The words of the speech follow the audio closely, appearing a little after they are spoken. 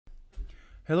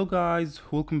Hello guys,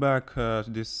 welcome back to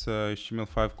this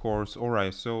HTML5 course.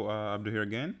 Alright, so Abdul here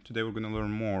again. Today we're going to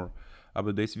learn more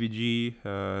about the SVG,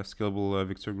 scalable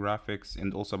vector graphics,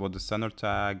 and also about the center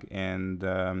tag and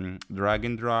drag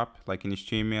and drop like in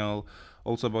HTML,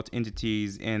 also about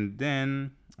entities, and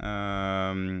then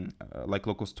like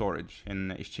local storage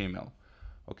in HTML.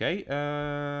 Okay,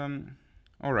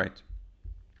 alright.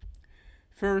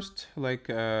 First, like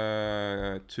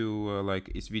like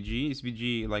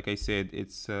SVG, like I said,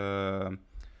 it's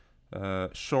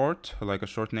short, like a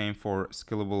short name for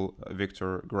scalable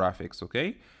vector graphics.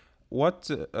 Okay, what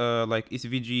like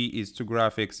SVG is to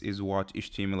graphics is what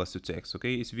HTML is to text.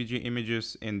 Okay, SVG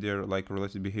images and their like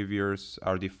related behaviors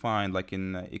are defined like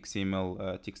in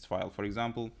XML text file. For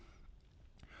example,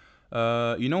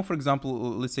 for example,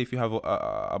 let's say if you have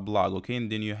a blog, okay, and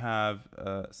then you have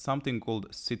something called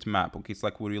sitemap. Okay, it's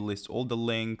like where you list all the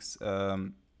links,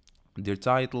 their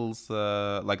titles,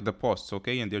 like the posts,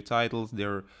 okay, and their titles,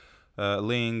 their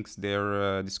links,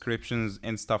 their descriptions,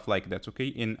 and stuff like that, okay,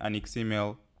 in an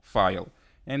XML file.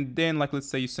 And then, like, let's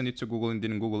say you send it to Google, and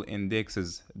then Google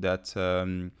indexes that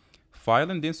file,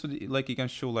 and then so like you can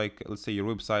show, like, let's say your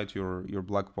website, your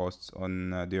blog posts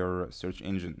on their search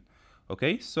engine.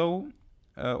 Okay, so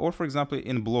or for example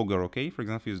in Blogger, okay, for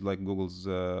example, use like Google's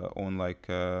own like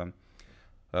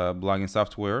blogging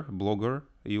software, Blogger,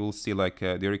 you will see like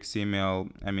their XML,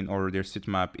 or their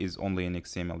sitemap is only in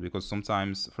XML, because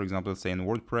sometimes, for example, say in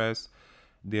WordPress,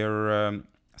 their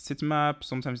sitemap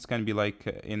sometimes it can be like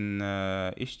in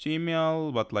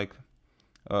HTML, but like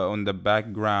on the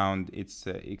background it's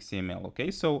XML. Okay,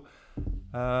 so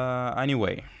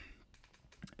anyway.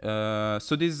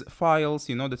 So these files,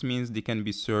 that means they can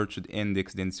be searched,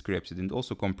 indexed, and scripted, and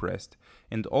also compressed.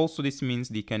 And also this means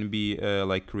they can be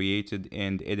like created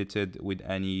and edited with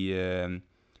any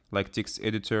like text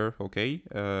editor, okay,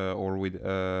 or with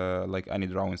like any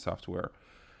drawing software.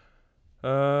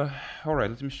 All right,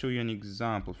 let me show you an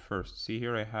example first. See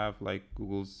here, I have like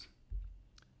Google's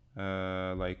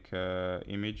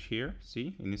image here.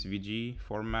 See, in SVG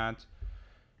format.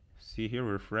 See here,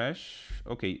 refresh.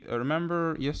 Okay,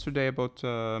 remember yesterday about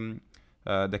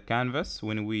the canvas,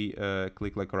 when we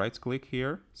click like right click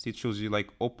here, see it shows you like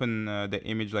open the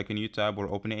image like a new tab,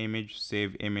 or open image,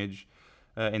 save image,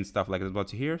 and stuff like that.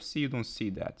 But here, see, you don't see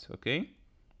that, okay?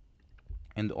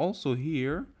 And also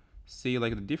here, see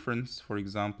like the difference. For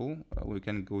example, we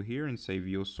can go here and say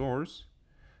view source.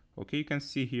 Okay, you can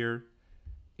see here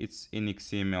it's in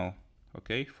XML,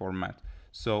 okay, format.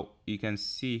 So you can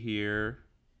see here,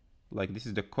 like this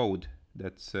is the code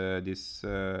that this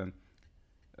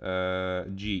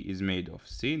G is made of.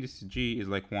 See, this G is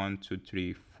like 1, 2,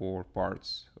 3, 4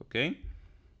 parts. Okay,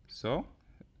 so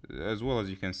as well as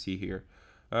you can see here.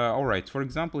 All right, for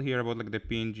example, here about like the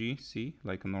PNG, see,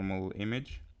 like a normal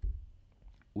image,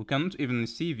 we cannot even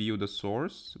see view the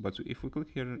source, but if we click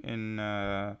here in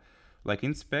like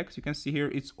inspect, you can see here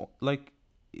it's like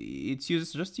it's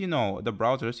used just, the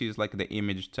browser just uses like the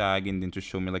image tag and then to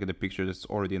show me like the picture that's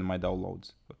already in my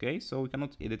downloads. Okay, so we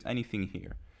cannot edit anything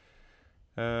here.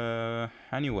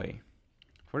 Anyway,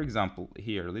 for example,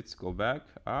 here, let's go back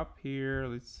up here,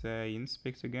 let's say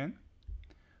inspect again.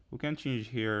 We can change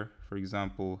here, for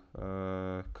example,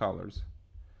 colors.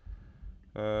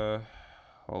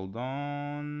 Hold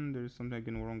on, there's something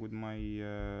again wrong with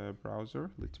my browser.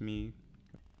 Let me.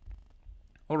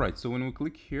 Alright, so when we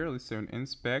click here, let's say on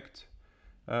inspect.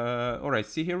 Alright,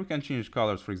 see here we can change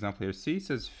colors. For example, here, see, it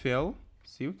says fill.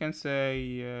 See, we can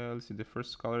say, let's see, the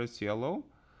first color is yellow.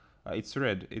 It's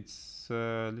red. It's,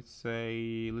 let's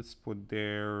say, let's put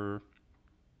there,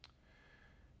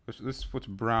 let's put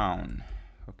brown.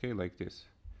 Okay, like this.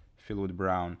 Fill with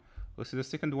brown. Let's see the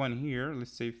second one here.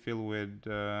 Let's say fill with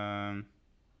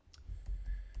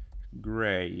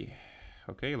gray.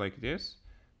 Okay, like this.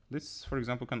 Let's, for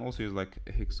example, can also use like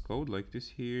a hex code like this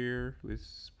here.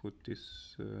 Let's put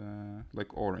this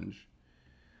like orange,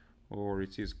 or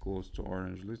it is close to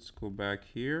orange. Let's go back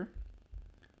here.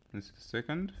 Let's see the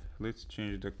second. Let's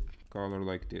change the color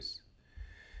like this.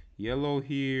 Yellow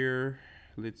here.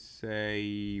 Let's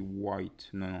say white.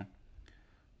 No,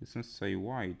 let's not say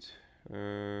white.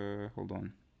 Hold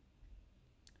on.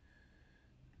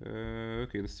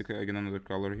 Okay, let's take again another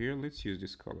color here. Let's use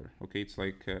this color. Okay, it's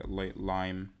like light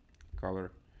lime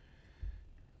color.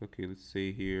 Okay, let's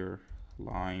say here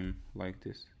lime, like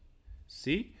this.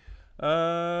 See,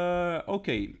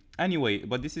 okay, anyway,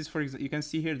 but this is, for example, you can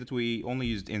see here that we only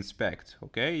used inspect.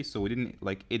 Okay, so we didn't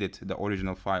like edit the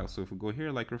original file. So if we go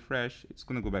here, like refresh, it's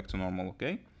gonna go back to normal.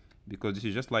 Okay, because this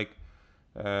is just like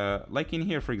in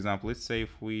here, for example, let's say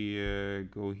if we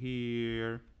go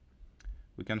here,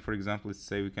 we can, for example, let's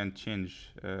say we can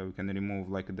change, we can remove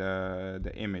like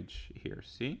the image here.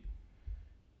 See,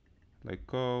 like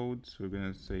code, so we're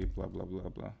gonna say blah blah blah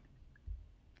blah.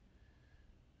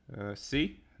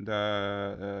 See,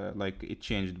 the like it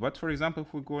changed. But for example,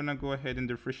 if we're gonna go ahead and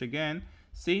refresh again,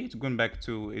 see, it's going back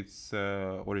to its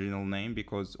original name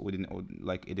because we didn't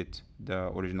like edit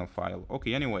the original file.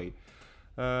 Okay, anyway,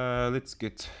 let's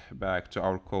get back to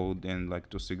our code and like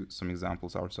to see some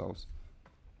examples ourselves.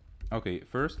 Okay,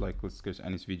 first, like, let's get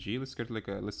an SVG. Let's get like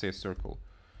let's say a circle.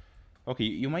 Okay,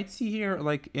 you might see here,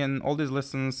 like in all these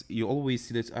lessons, you always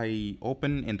see that I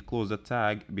open and close the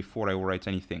tag before I write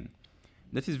anything.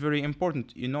 That is very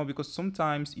important, you know, because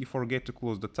sometimes you forget to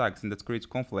close the tags and that creates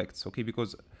conflicts, okay?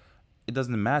 Because it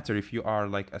doesn't matter if you are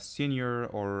like a senior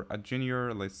or a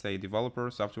junior, let's say developer,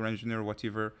 software engineer,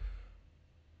 whatever,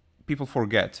 people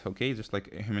forget, okay? Just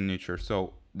like human nature.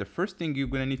 So the first thing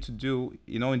you're gonna need to do,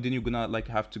 you know, and then you're gonna like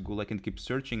have to go like and keep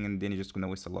searching, and then you're just gonna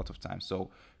waste a lot of time. So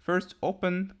first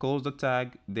open, close the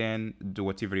tag, then do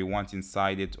whatever you want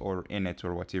inside it or in it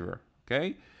or whatever,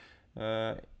 okay?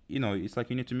 You know, it's like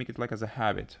you need to make it like as a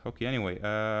habit. Okay, anyway,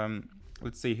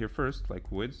 let's say here first, like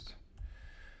width,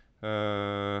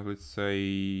 let's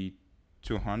say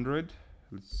 200,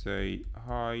 let's say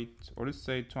height, or let's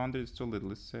say 200 is too little,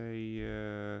 let's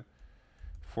say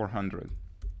 400.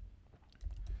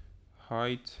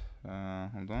 Height,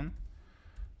 hold on,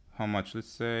 how much? Let's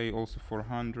say also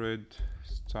 400.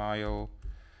 Style,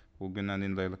 we're gonna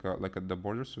need like at the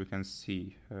border so we can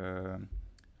see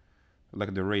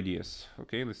like the radius.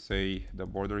 Okay, let's say the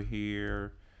border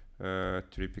here, 3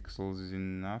 pixels is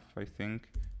enough, I think,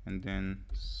 and then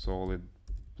solid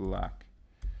black.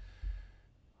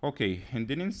 Okay, and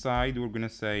then inside we're gonna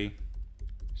say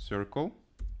circle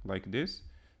like this,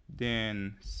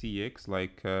 then cx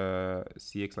like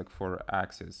for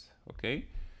axis. Okay,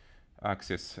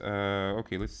 axis.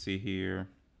 Okay, let's see here,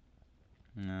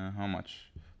 how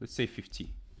much? Let's say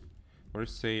 50, or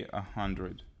let's say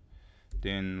 100.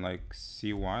 Then like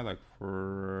cy like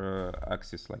for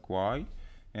axis like y,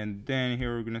 and then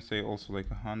here we're gonna say also like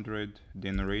 100.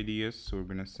 Then radius, so we're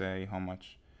gonna say how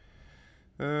much?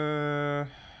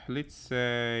 Let's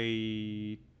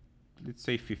say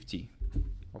 50.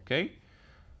 Okay,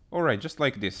 all right, just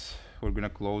like this. We're gonna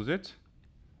close it,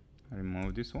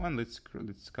 remove this one, let's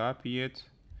copy it,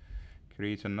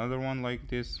 create another one like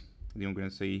this. Then we're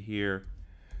gonna say here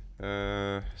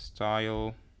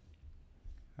style,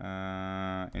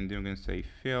 and then we're gonna say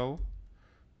fill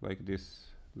like this,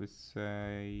 let's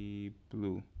say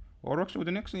blue. Or actually we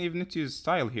don't actually even need to use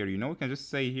style here, you know, we can just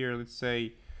say here, let's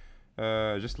say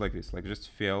just like this, like just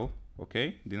fill.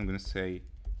 Okay, then I'm gonna say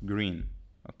green.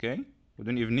 Okay, we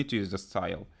don't even need to use the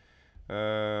style.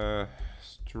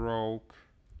 Stroke,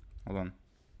 hold on,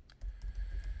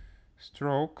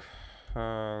 stroke,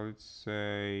 let's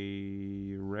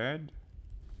say red.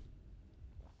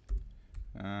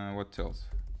 What else?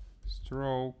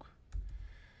 Stroke,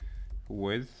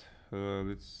 width,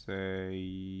 let's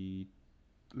say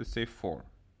 4.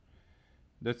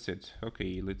 That's it.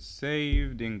 Okay, let's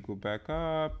save, then go back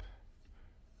up,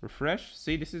 refresh.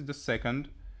 See, this is the second,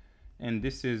 and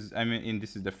this is, I mean, and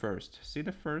this is the first. See,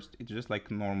 the first, it's just like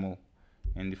normal.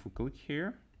 And if we click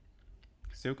here,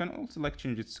 so we can also like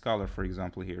change its color. For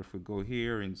example, here, if we go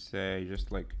here and say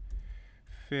just like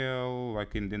fill,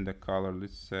 like, and then the color,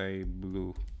 let's say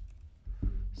blue.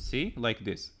 See, like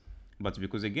this. But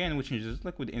because again we changed it,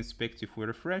 like with inspect, if we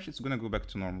refresh, it's gonna go back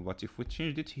to normal. But if we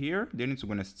changed it here, then it's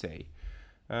gonna stay.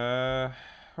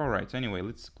 All right, anyway,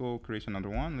 let's go create another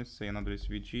one. Let's say another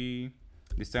SVG.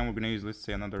 This time we're gonna use, let's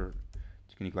say, another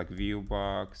technique like view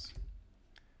box.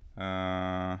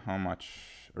 How much?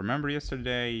 Remember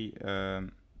yesterday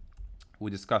we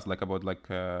discussed like about like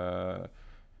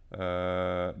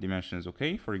dimensions.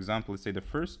 Okay, for example, let's say the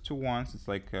first 2 ones, it's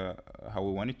like how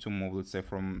we want it to move, let's say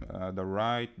from the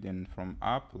right, then from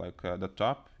up, like the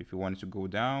top if you want it to go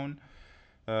down.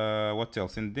 What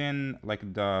else? And then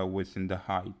like the width and the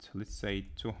height, let's say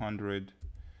 200,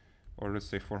 or let's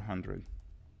say 400.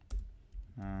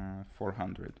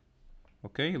 400.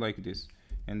 Okay, like this.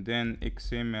 And then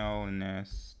XML and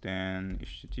S, then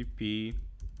HTTP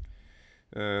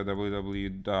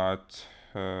www dot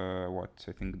what,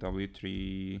 I think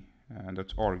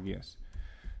w3.org, yes,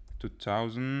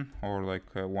 2000, or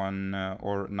like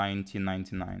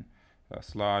 1999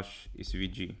 slash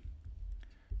SVG.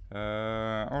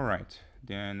 All right,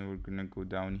 then we're gonna go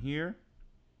down here.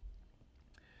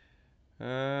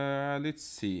 Let's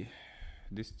see,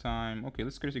 this time, okay,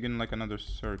 let's create again like another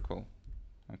circle.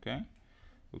 Okay,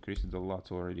 we created a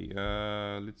lot already.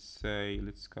 Let's say,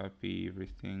 let's copy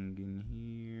everything in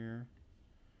here,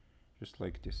 just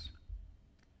like this.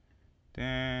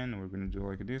 Then we're gonna do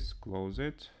like this, close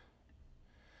it,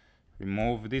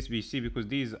 remove this BC, because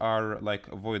these are like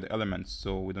void elements,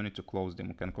 so we don't need to close them.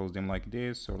 We can close them like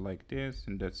this or like this,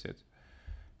 and that's it.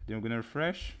 Then we're gonna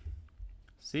refresh.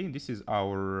 See, this is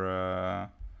our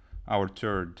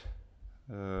third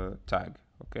tag.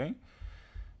 Okay.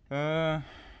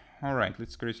 All right,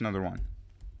 let's create another one.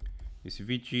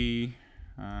 SVG,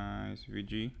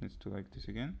 SVG. Let's do like this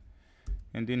again,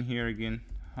 and then here again,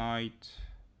 height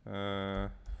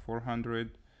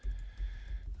 400,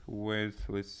 width,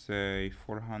 let's say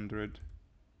 400.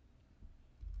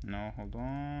 No, hold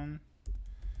on.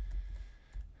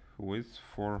 Width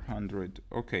 400.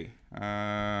 Okay,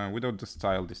 without the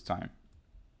style this time.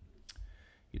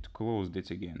 It closed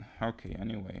it again. Okay,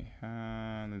 anyway,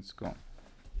 let's go.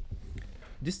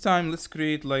 This time let's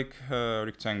create like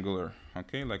rectangular,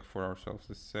 okay, like for ourselves.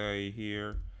 Let's say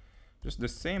here just the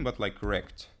same but like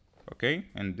rect, okay,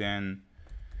 and then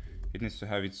it needs to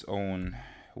have its own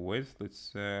width. Let's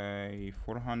say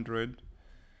 400.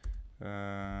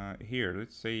 Here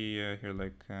let's say here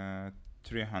like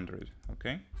 300,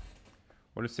 okay,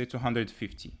 or let's say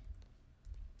 250.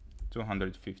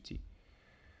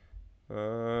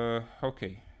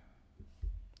 Okay,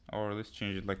 or let's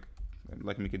change it like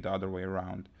make it the other way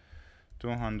around.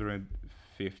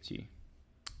 250,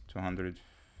 200,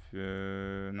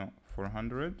 no,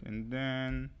 400, and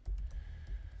then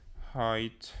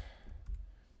height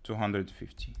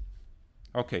 250.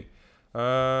 Okay,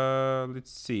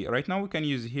 let's see. Right now we can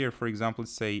use here, for example,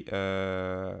 say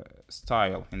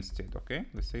style instead. Okay,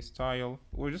 let's say style.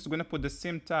 We're just gonna put the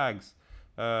same tags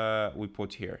we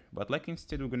put here, but like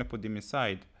instead we're gonna put them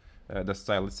inside the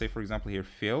style. Let's say, for example, here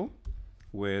fill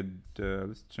with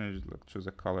let's change, like choose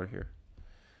a color here,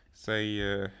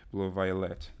 say blue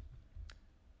violet.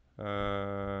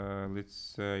 Let's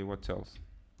say what else,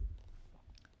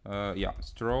 yeah,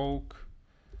 stroke,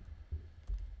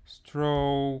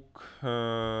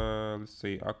 let's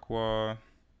say aqua,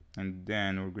 and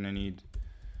then we're gonna need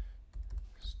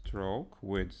stroke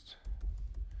width,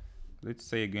 let's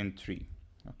say again 3,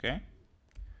 okay,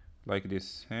 like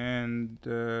this, and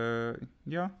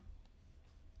yeah,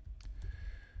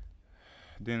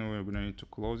 then we're gonna need to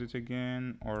close it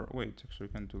again, or wait, actually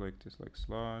we can do like this, like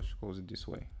slash, close it this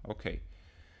way. Okay,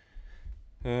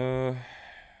 we're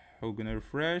gonna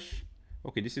refresh.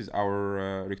 Okay, this is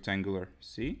our rectangular,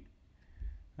 see.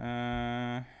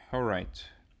 All right,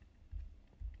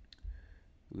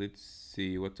 let's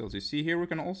see what else. You see here we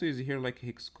can also use here like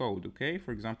hex code, okay,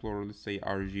 for example, or let's say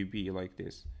RGB, like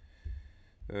this.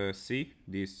 See,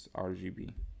 this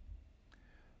RGB.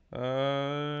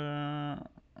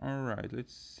 All right,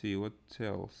 let's see what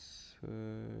else.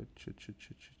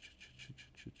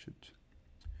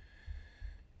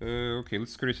 Okay,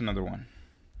 let's create another one.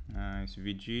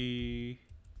 SVG.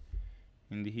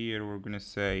 And here we're gonna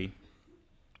say,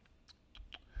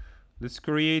 let's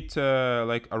create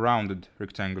like a rounded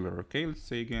rectangular. Okay, let's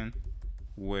say again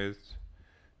with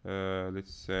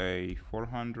let's say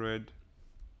 400,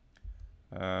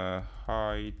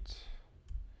 height,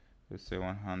 let's say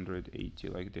 180,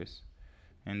 like this.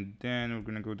 And then we're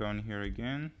gonna go down here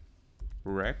again,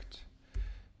 rect,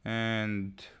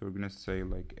 and we're gonna say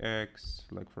like x,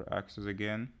 like for axis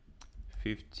again,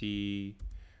 50,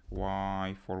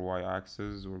 y for y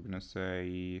axis we're gonna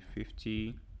say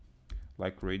 50,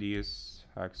 like radius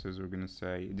axis we're gonna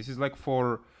say, this is like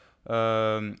for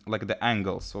like the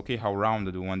angles, okay, how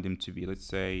rounded we want them to be. Let's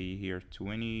say here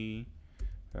 20,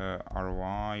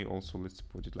 ry also, let's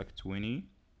put it like 20,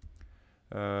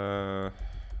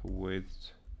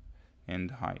 width and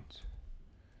height,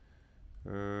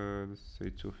 let's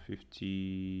say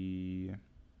 250,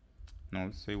 no,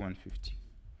 let's say 150.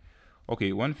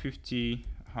 Okay, 150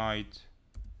 height,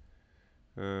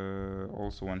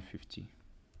 also 150.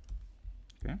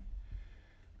 Okay,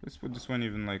 let's put this one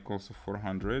even like also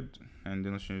 400, and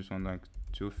then let's change this one like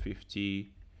 250,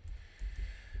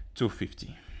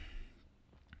 250.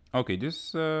 Okay,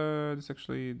 this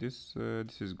actually this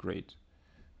is great.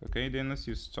 Okay, then let's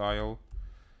use style,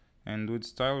 and with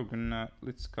style we're gonna,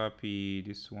 let's copy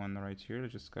this one right here.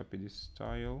 Let's just copy this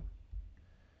style,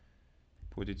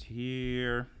 put it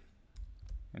here,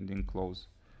 and then close.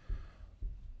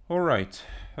 All right,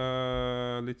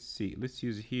 let's see, let's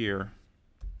use here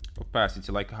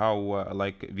opacity, like how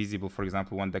like visible, for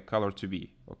example, want the color to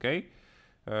be. Okay,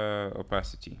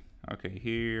 opacity. Okay,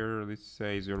 here let's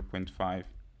say 0.5.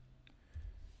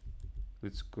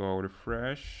 let's go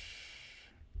refresh.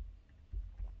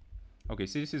 Okay,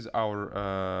 so this is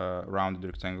our rounded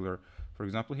rectangular. For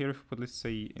example, here if we put, let's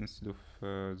say instead of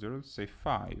 0, let's say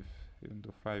 5, even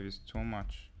though 5 is too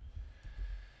much,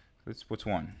 let's put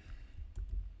 1.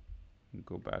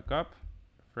 Go back up,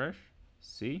 refresh.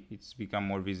 See, it's become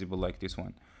more visible like this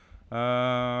one.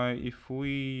 If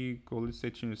we go, let's say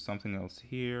change something else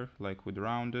here, like with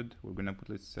rounded, we're gonna put,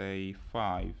 let's say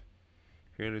 5.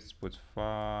 Here let's put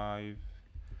 5.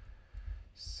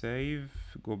 Save,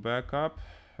 go back up,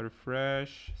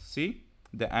 refresh. See,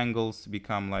 the angles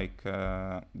become like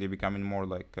they're becoming more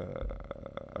like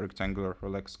rectangular or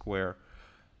like square.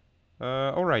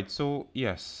 All right, so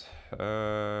yes,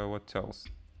 what else?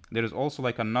 There is also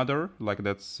like another, like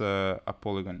that's a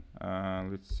polygon.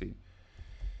 Let's see,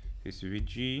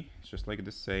 SVG, it's just like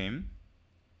the same.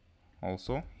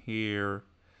 Also here,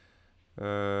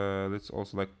 let's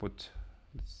also like put,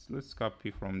 let's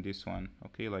copy from this one.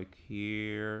 Okay, like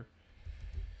here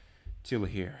till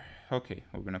here. Okay,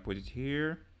 we're gonna put it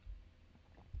here.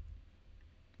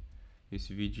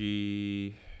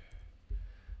 SVG.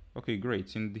 Okay,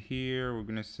 great. And here we're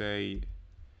gonna say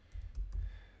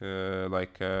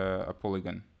like a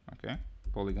polygon. Okay,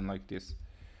 polygon like this.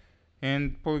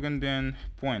 And polygon then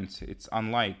points. It's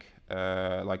unlike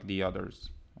like the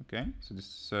others. Okay, so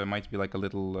this might be like a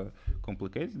little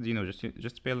complicated. You know,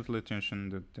 just pay a little attention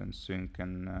that then so you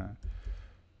can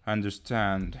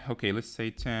understand. Okay, let's say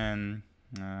 10,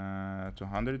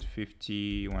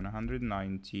 250,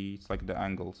 190. It's like the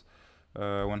angles.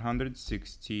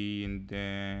 160 and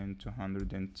then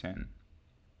 210.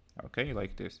 Okay,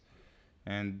 like this.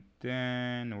 And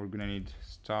then we're gonna need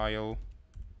style.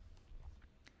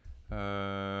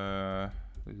 We're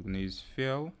gonna use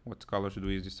fill. What color should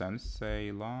we use this time? Let's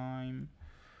say lime.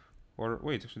 Or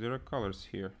wait, actually there are colors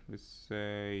here. Let's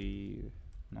say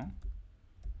no.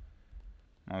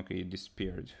 Okay, it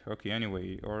disappeared. Okay,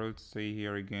 anyway, or let's say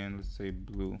here again, let's say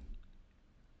blue.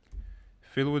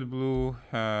 Fill with blue.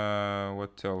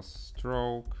 What else?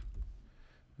 Stroke.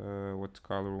 What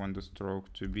color we want the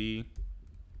stroke to be?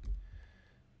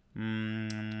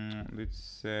 Let's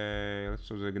say, let's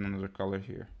choose again another color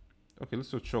here. Okay, let's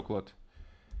do chocolate.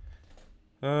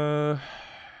 All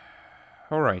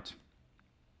right.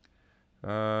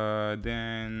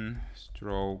 Then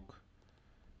stroke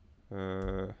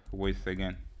width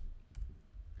again,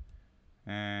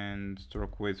 and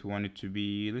stroke width we want it to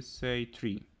be, let's say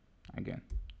 3 again.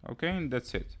 Okay, and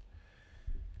that's it.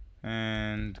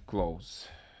 And close.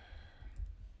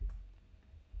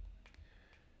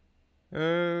 All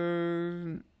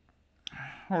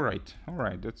right,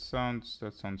 that sounds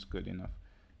good enough.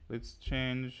 Let's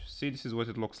change. See, this is what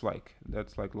it looks like.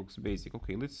 That's like looks basic.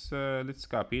 Okay, let's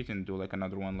copy it and do like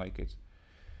another one like it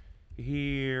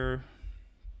here.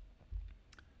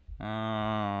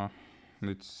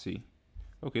 Let's see.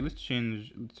 Okay, let's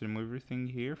remove everything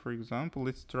here. For example,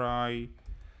 let's try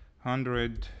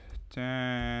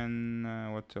 110.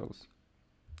 What else?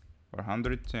 Or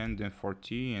 110, then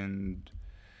 40, and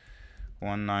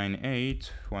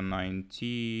 198,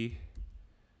 190,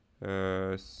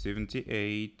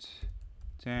 78,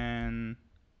 10.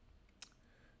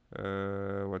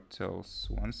 What else?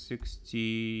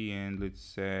 160, and let's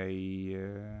say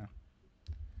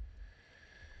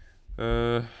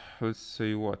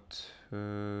what?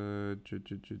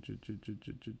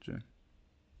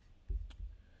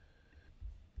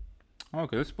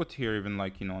 Okay, let's put here even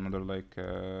like, you know, another like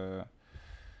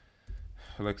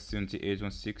 78,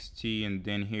 160, and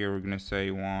then here we're gonna say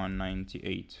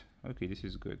 198. Okay, this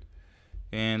is good.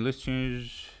 And let's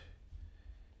change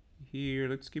here,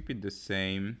 let's keep it the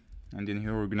same, and then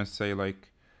here we're gonna say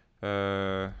like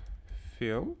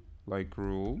fill, like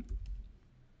rule,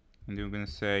 and then we're gonna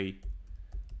say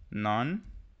none,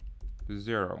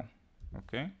 0.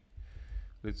 Okay,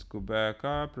 let's go back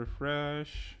up,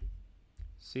 refresh.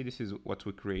 See, this is what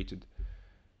we created.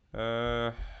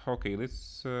 Okay,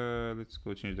 let's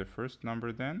go change the first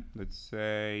number then. Let's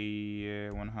say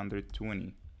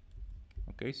 120.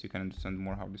 Okay, so you can understand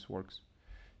more how this works.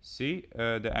 See,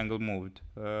 the angle moved.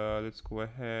 Let's go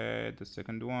ahead, the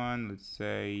second one, let's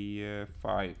say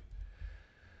 5.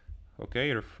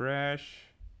 Okay, refresh.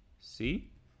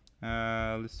 See,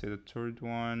 let's say the third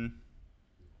one,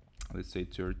 let's say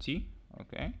 30.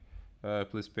 Okay,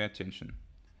 please pay attention.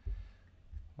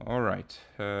 All right,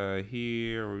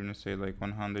 here we're gonna say like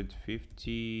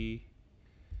 150.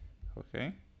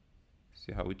 Okay,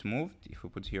 see how it moved. If we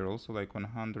put here also like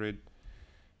 100,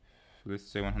 let's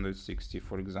say 160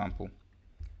 for example,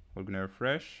 we're gonna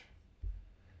refresh.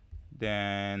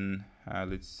 Then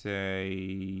let's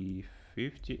say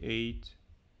 58,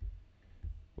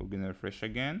 we're gonna refresh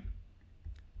again.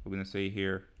 We're gonna say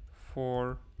here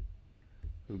 4,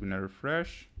 we're gonna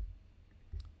refresh.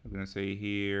 We're gonna say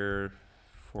here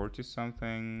 40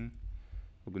 something,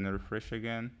 we're gonna refresh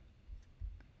again.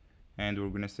 and we're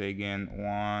gonna say again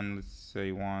one, let's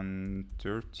say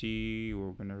 130.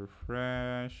 We're gonna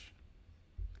refresh,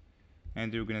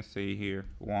 and we're gonna say here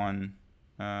one,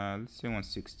 let's say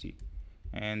 160,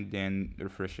 and then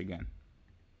refresh again.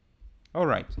 All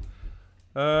right.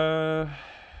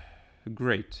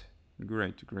 Great.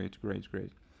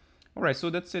 All right, so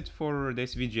that's it for the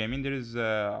SVG. I mean, there is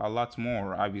a lot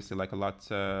more, obviously, like a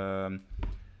lot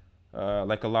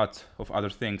of other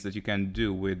things that you can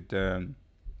do with the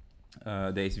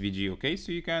SVG. Okay,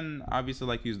 so you can obviously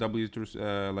like use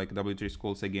W3 like W3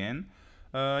 schools again.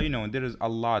 You know, there is a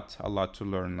lot to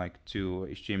learn, like to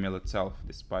HTML itself,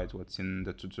 despite what's in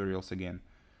the tutorials again,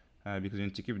 because you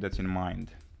need to keep that in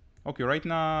mind. Okay, right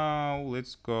now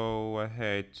let's go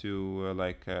ahead to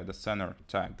the center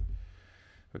tag.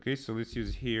 Okay, so let's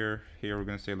use here we're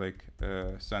gonna say like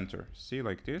center, see,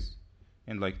 like this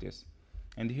and like this,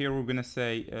 and here we're gonna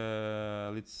say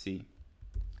let's see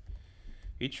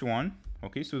each one.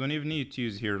 Okay, so we don't even need to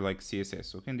use here like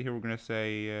CSS. Okay, and here we're gonna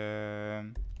say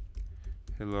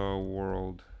hello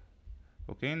world.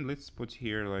 Okay, and let's put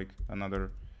here like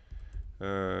another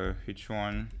each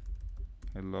one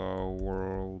hello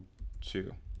world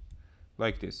 2,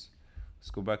 like this.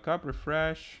 Let's go back up,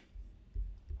 refresh.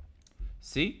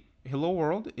 See, hello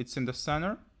world, it's in the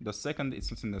center. The second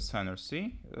it's in the center.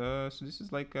 See, so this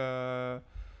is like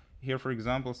here, for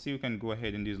example, see, you can go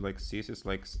ahead and use like CSS,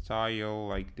 like style,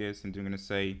 like this, and you're gonna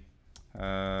say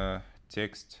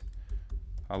text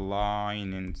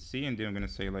align, and see, and then I'm gonna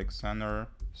say like center.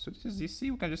 So this is, you see,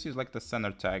 we can just use like the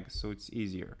center tag, so it's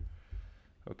easier.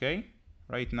 Okay,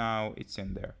 right now it's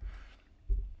in there.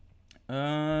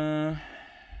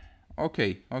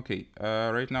 Okay.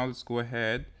 Right now let's go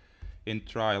ahead and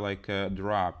try like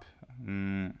drag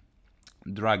and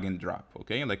drop.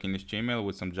 Okay, like in HTML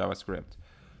with some JavaScript.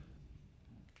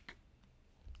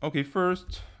 Okay,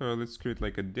 first let's create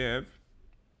like a div.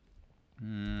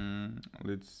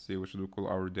 Let's see, what should we call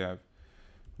our div?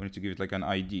 We need to give it like an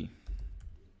ID.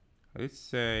 Let's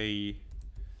say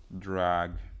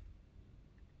drag.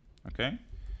 Okay,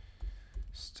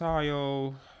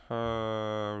 style,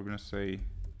 we're gonna say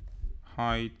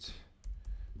height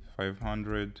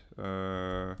 500,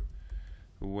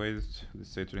 width, let's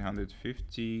say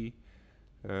 350,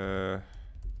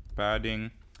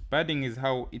 padding is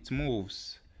how it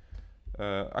moves.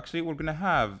 Actually, we're gonna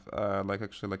have like an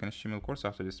HTML course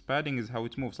after this. Padding is how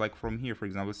it moves, like from here, for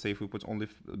example. Let's say if we put only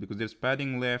because there's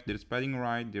padding left, there's padding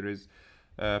right, there is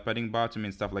padding bottom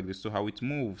and stuff like this. So how it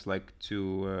moves like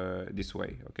to this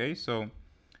way. Okay, so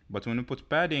but when we put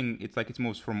padding, it's like it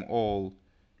moves from all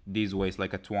these ways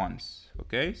like at once.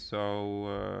 Okay, so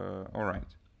all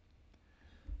right.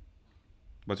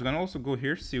 But we can also go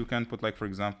here. See, you can put like, for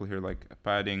example, here like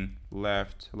padding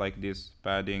left, like this,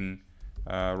 padding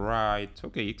right,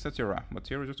 okay, etc. But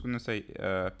here we're just gonna say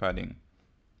padding,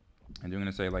 and we're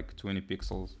gonna say like 20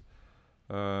 pixels.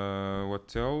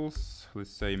 What else?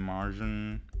 Let's say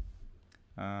margin.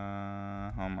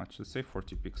 How much? Let's say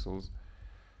 40 pixels.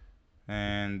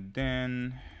 And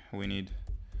then we need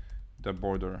the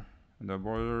border. The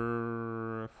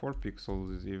border 4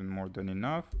 pixels is even more than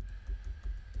enough.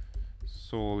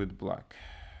 Solid black.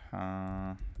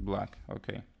 Black.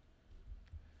 Okay.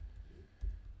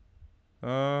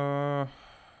 All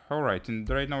right, and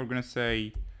right now we're gonna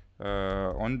say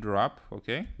on drop.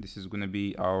 Okay, this is gonna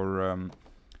be our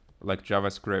like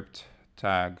JavaScript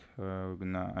tag. We're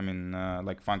gonna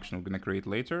like function we're gonna create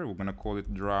later. We're gonna call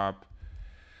it drop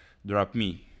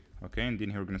me. Okay, and then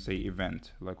here we're gonna say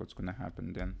event, like what's gonna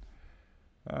happen then.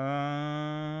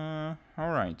 All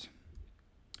right,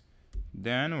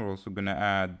 then we're also gonna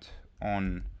add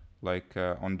on like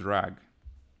on drag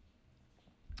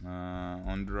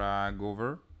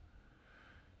over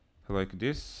like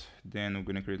this. Then we're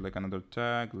gonna create like another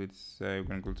tag. Let's say we're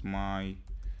gonna call it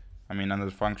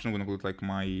another function. We're gonna call it like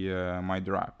my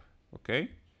drop. Okay,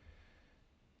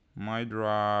 my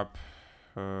drop.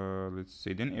 Let's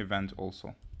say then event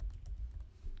also.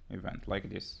 Event like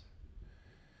this.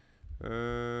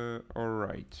 All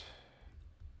right.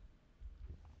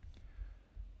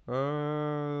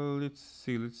 Let's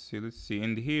see.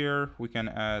 And here we can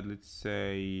add, let's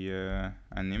say,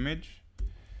 an image.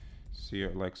 See,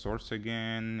 like source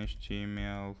again,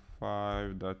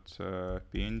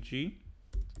 HTML5.png,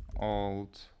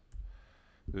 alt,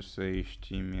 let's say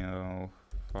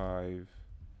HTML5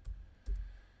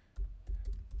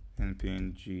 in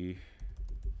PNG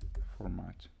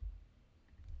format.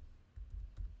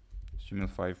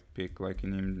 HTML5 pic like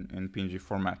in PNG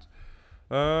format.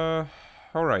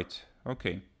 All right,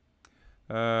 okay.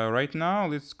 Right now,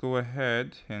 let's go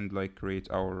ahead and like create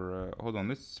our, hold on,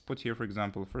 let's put here, for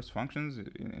example, first functions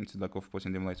instead like of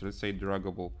putting them later. Let's say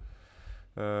draggable,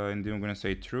 and then we're gonna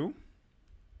say true.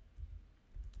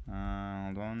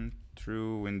 Hold on,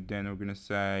 true, and then we're gonna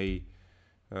say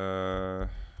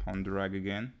on drag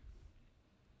again.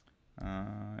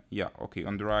 Yeah, okay,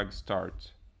 on drag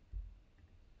start.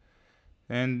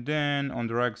 And then on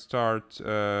drag start,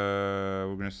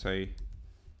 we're gonna say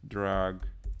drag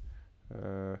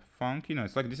func.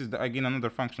 It's like this is again another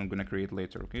function I'm gonna create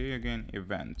later. Okay, again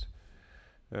event.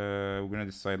 We're gonna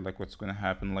decide like what's gonna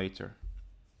happen later.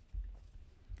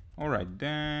 All right,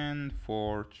 then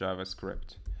for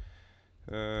JavaScript,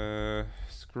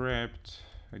 script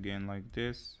again like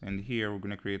this, and here we're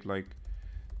gonna create like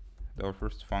our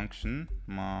first function,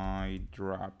 my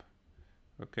drop.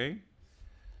 Okay.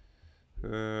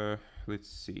 Let's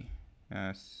see.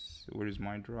 Where is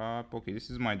my drop? Okay, this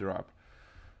is my drop.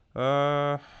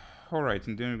 All right,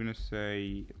 and then we're gonna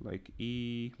say like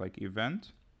like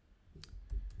event.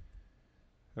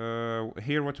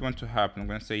 Here what we want to happen, I'm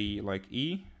gonna say like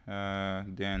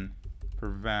then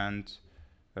prevent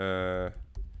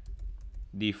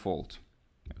default.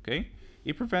 Okay,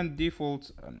 prevent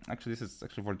default. Actually, this is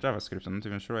actually for JavaScript. I'm not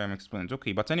even sure I'm explaining.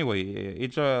 Okay, but anyway,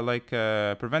 it like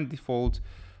prevent default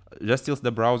just tells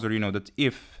the browser, that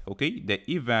if, okay, the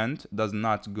event does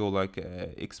not go like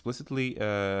explicitly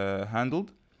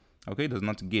handled, okay, does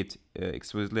not get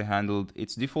explicitly handled,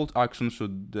 its default action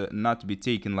should not be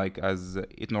taken like as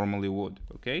it normally would.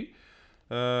 Okay.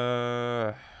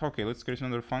 Okay, let's create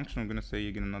another function. I'm gonna say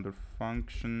again another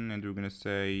function, and we're gonna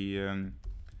say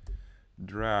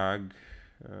drag.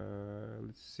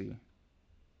 Let's see.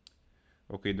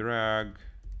 Okay, drag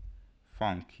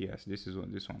func. Yes, this is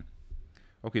this one.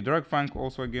 Okay, drag func.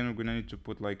 Also, again, we're gonna need to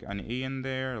put like an e in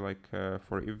there, like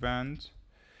for event.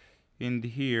 And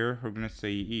here we're gonna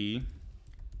say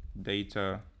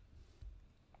data.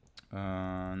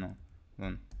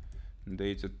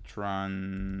 Data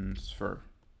transfer.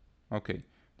 Okay,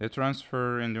 the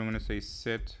transfer, and we're gonna say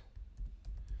set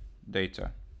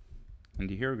data. And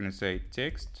here we're gonna say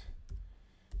text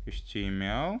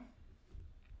HTML,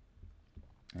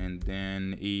 and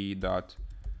then dot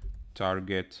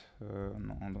target.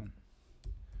 Hold on.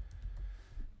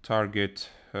 Target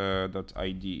dot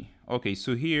ID. Okay,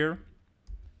 so here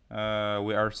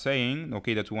we are saying,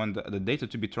 okay, that we want the data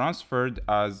to be transferred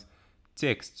as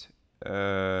text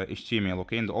HTML.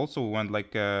 Okay, and also we want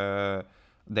like the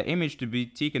image to be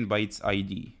taken by its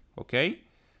ID. Okay,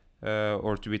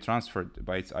 or to be transferred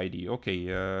by its ID. Okay,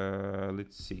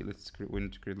 let's see. We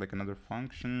need to create like another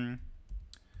function.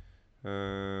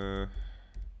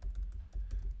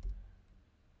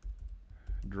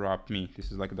 Drop me.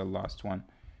 This is like the last one.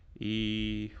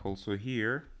 Also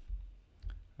here.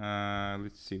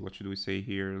 Let's see. What should we say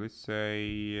here? Let's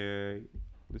say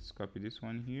let's copy this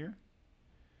one here.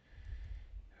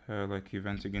 Like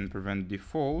event again prevent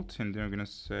default, and then we're gonna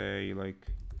say like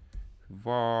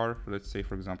var. Let's say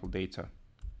for example data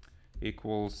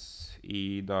equals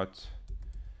dot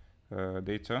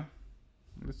data.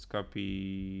 Let's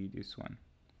copy this one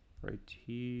right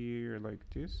here like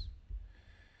this.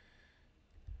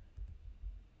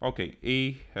 Okay,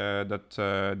 dot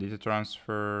data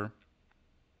transfer.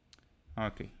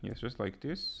 Okay, yes, just like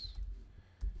this.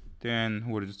 Then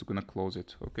we're just gonna close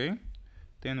it. Okay,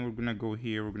 then we're gonna go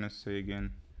here. We're gonna say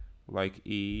again like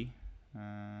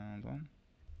hold on,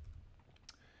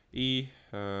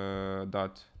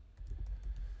 dot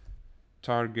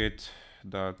target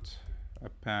dot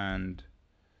append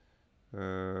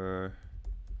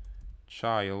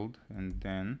child, and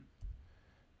then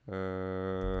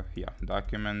yeah,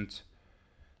 document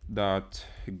dot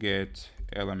get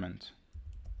element.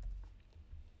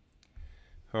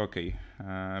 Okay,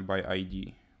 by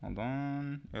ID. Hold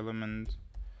on, element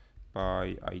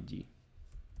by ID.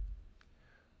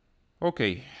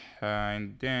 Okay,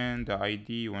 and then the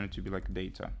ID you want it to be like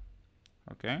data.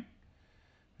 Okay,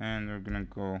 and we're gonna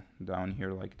go down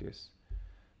here like this.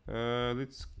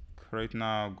 Let's right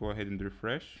now go ahead and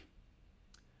refresh.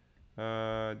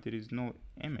 There is no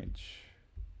image.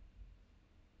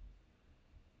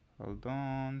 Hold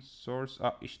on, source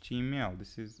HTML.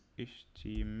 This is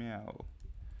HTML5.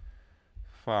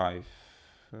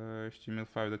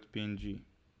 HTML5.png.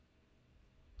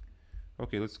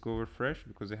 Okay, let's go refresh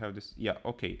because I have this. Yeah,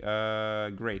 okay,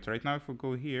 great. Right now if we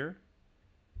go here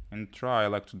and try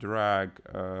like to drag,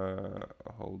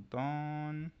 hold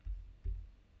on,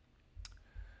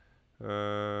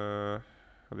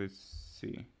 let's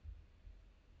see.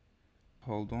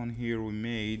 Hold on, here we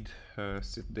made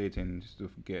set data instead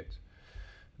of get.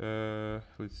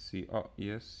 Let's see. Oh,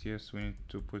 yes, we need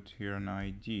to put here an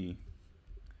ID.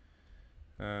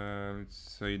 Let's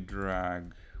say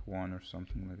drag one or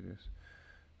something like this.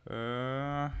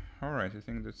 All right, I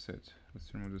think that's it.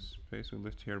 Let's remove the space we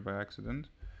left here by accident.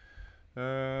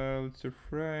 Let's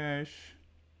refresh.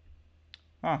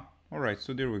 All right,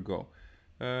 so there we go.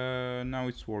 Now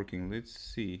it's working. Let's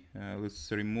see.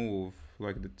 Let's remove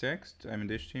like the text, I mean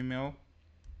the HTML.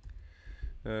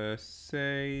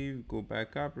 Save, go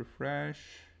back up,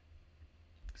 refresh.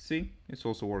 See, it's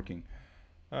also working.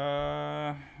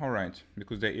 All right,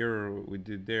 because the error we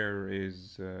did there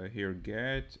is here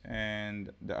get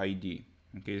and the ID.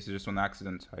 Okay, this is just an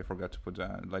accident. I forgot to put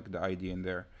like the ID in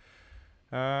there.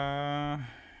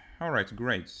 All right,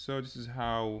 great. So this is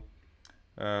how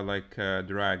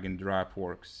drag and drop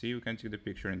works. See, we can take the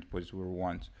picture and put it where we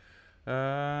want.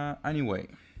 Anyway.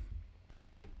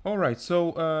 All right,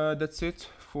 so that's it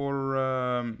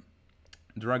for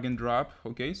drag and drop.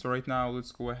 Okay, so right now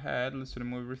let's go ahead, let's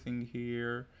remove everything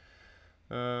here,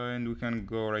 and we can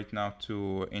go right now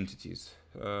to entities.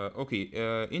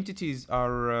 Entities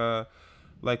are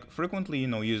like frequently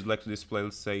used like to display,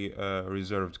 let's say,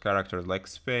 reserved characters like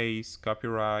space,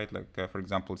 copyright, like for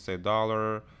example, say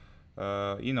 $,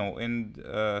 and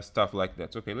stuff like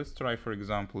that. Okay, let's try, for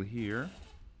example, here.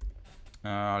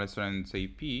 Let's try and say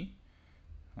P.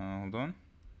 Hold on.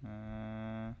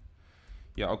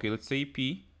 Yeah, okay, let's say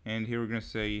P, and here we're gonna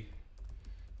say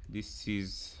this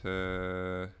is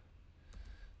the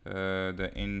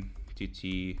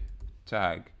entity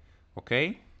tag.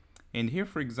 Okay, and here,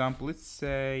 for example, let's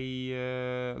say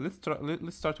let's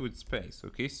start with space.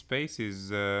 Okay, space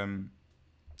is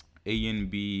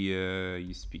ANB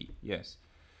yes,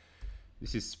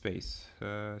 this is space.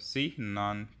 C,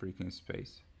 non-breaking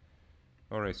space.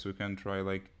 All right, so we can try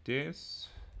like this.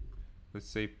 Let's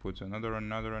say put another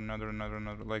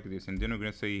like this, and then we're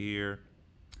gonna say here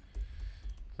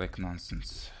like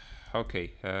nonsense.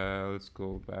 Okay, let's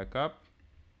go back up.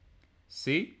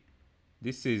 See,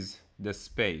 this is the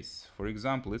space. For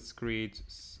example, let's create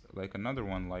like another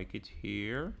one like it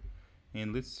here,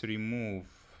 and let's remove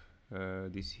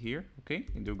this here. Okay,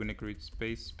 and we're gonna create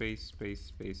space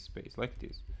like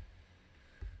this.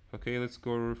 Okay, let's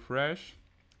go refresh.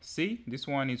 See, this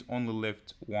one is only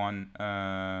left one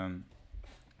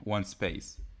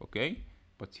space. Okay,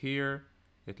 but here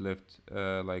it left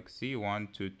like see 1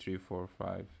 2 3 4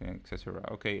 5 etc.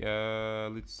 Okay,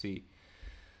 let's see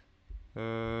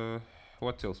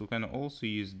what else. We can also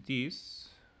use this.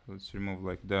 Let's remove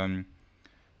like the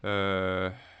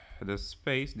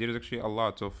space. There is actually a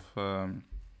lot of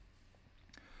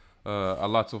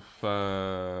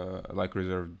like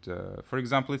reserved. For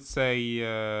example, let's say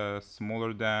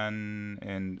smaller than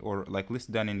and or like less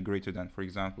than and greater than. For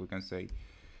example, we can say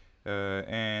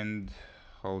and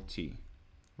alt T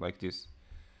like this.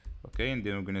 Okay, and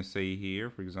then we're gonna say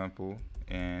here, for example,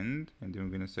 and then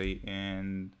we're gonna say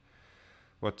and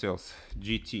what else?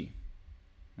 GT.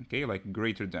 Okay, like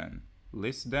greater than,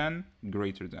 less than,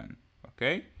 greater than.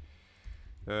 Okay,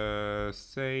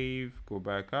 save, go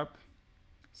back up.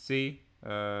 See,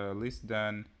 less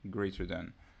than, greater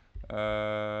than.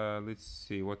 Let's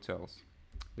see what else.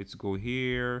 Let's go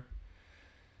here.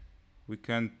 We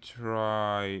can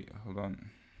try, hold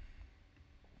on.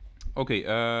 Okay,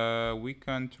 we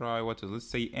can try what else? Let's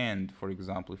say and, for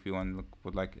example, if you want to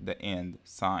put like the and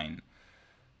sign.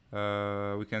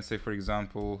 We can say, for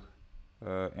example,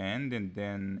 and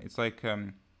then it's like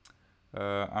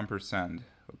ampersand.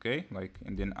 Okay, like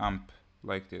and then amp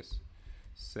like this.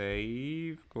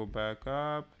 Save, go back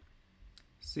up.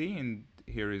 See, and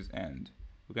here is end.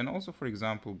 We can also, for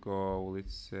example, go,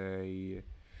 let's say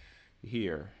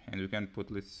here, and we can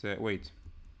put, let's say, wait,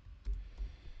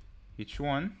 each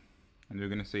one, and we're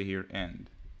gonna say here end.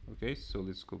 Okay, so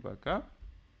let's go back up.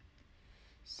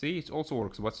 See, it also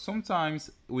works, but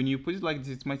sometimes when you put it like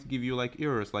this, it might give you like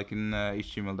errors, like in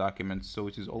HTML documents. So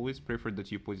it is always preferred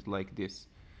that you put it like this,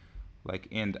 like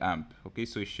end amp. Okay,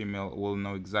 so HTML will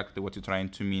know exactly what you're trying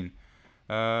to mean.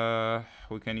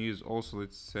 We can use also,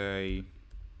 let's say,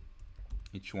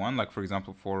 each one, like for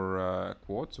example, for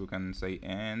quotes, we can say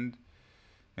and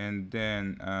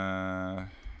then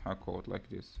a quote like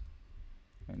this,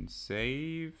 and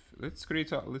save. Let's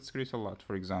create a lot.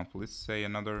 For example, let's say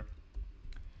another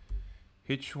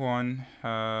each one.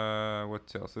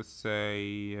 What else? Let's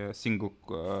say single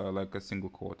like a single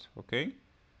quote. Okay,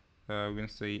 we're gonna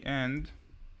say and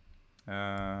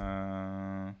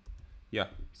yeah,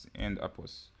 and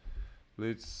appos.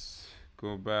 Let's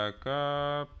go back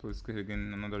up. Let's go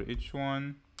again another each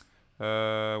one.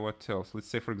 What else? Let's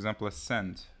say, for example, a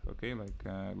cent. Okay,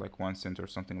 like 1 cent or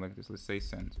something like this. Let's say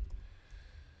cent.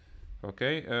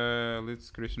 Okay, let's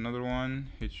create another one.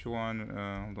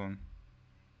 H1, hold on.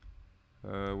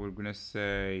 We're gonna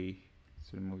say,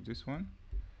 let's remove this one.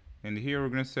 And here we're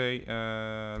gonna say,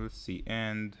 let's see,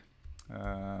 and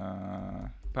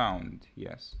pound,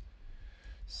 yes.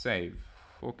 Save.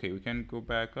 Okay, we can go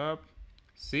back up.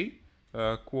 See?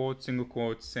 Quote, single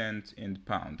quote, cent, and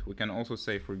pound. We can also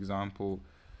say, for example,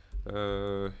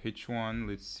 H1,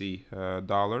 let's see,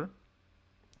 dollar,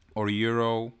 or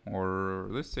euro, or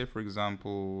let's say, for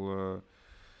example,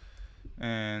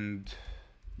 and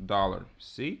dollar.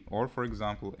 See? Or, for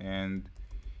example, and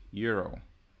euro,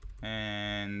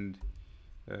 and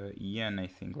yen, I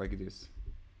think, like this.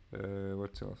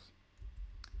 What else?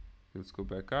 Let's go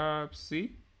back up.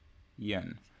 See?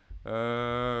 Yen.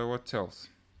 What else?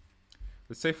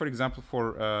 Let's say, for example,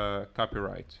 for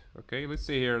copyright. Okay, let's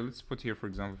say here, let's put here, for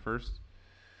example, first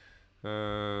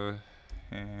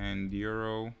and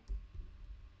euro,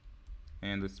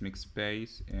 and let's make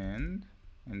space and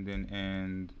then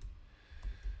and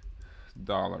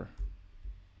dollar.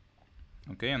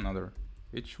 Okay, another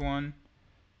H1,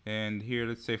 and here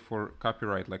let's say for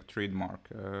copyright, like trademark.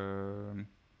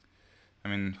 I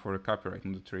mean for a copyright,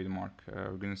 not the trademark.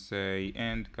 We're gonna say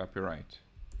and copyright.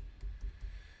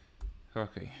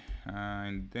 Okay,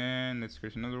 and then let's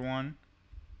create another one.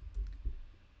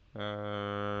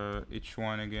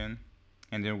 H1 again,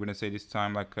 and then we're gonna say this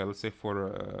time like let's say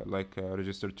for like a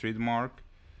registered trademark.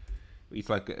 It's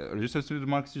like a registered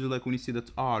trademark is usually like when you see that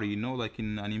R, you know, like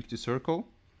in an empty circle,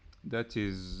 that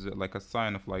is like a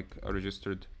sign of like a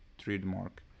registered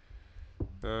trademark.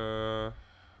 All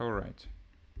right.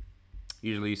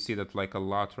 Usually you see that like a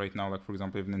lot right now, like for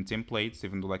example even in templates,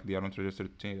 even though like they aren't registered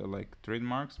like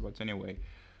trademarks, but anyway.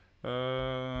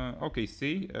 Okay,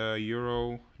 see,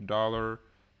 euro, dollar,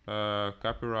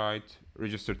 copyright,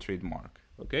 registered trademark.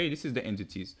 Okay, this is the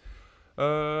entities.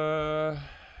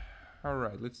 All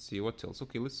right, let's see what else.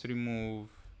 Okay, let's remove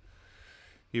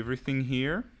everything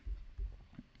here.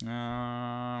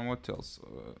 What else?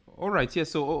 All right, yeah,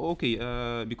 so okay,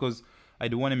 because I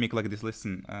do want to make like this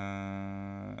lesson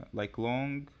like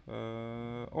long.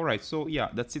 All right, so yeah,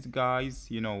 that's it, guys,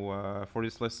 you know, for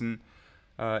this lesson.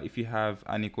 If you have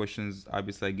any questions,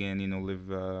 obviously again, you know, leave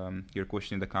your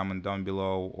question in the comment down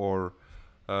below or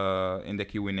in the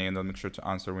Q&A, and I'll make sure to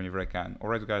answer whenever I can. All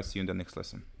right, guys, see you in the next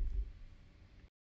lesson.